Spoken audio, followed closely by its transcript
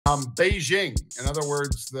Beijing, in other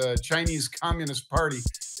words, the Chinese Communist Party,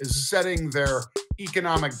 is setting their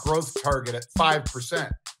economic growth target at 5%.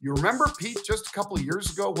 You remember, Pete, just a couple of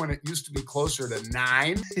years ago when it used to be closer to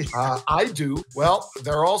 9? I do. Well,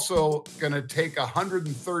 they're also going to take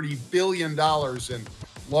 $130 billion in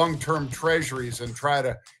long-term treasuries and try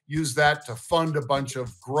to use that to fund a bunch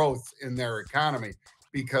of growth in their economy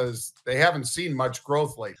because they haven't seen much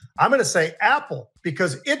growth lately. I'm going to say Apple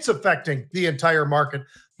because it's affecting the entire market.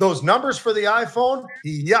 Those numbers for the iPhone,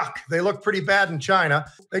 yuck, they look pretty bad in China.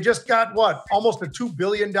 They just got what? Almost a $2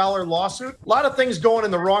 billion lawsuit. A lot of things going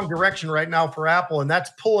in the wrong direction right now for Apple, and that's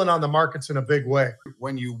pulling on the markets in a big way.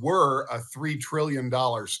 When you were a $3 trillion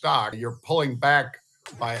stock, you're pulling back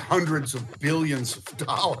by hundreds of billions of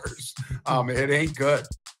dollars. It ain't good.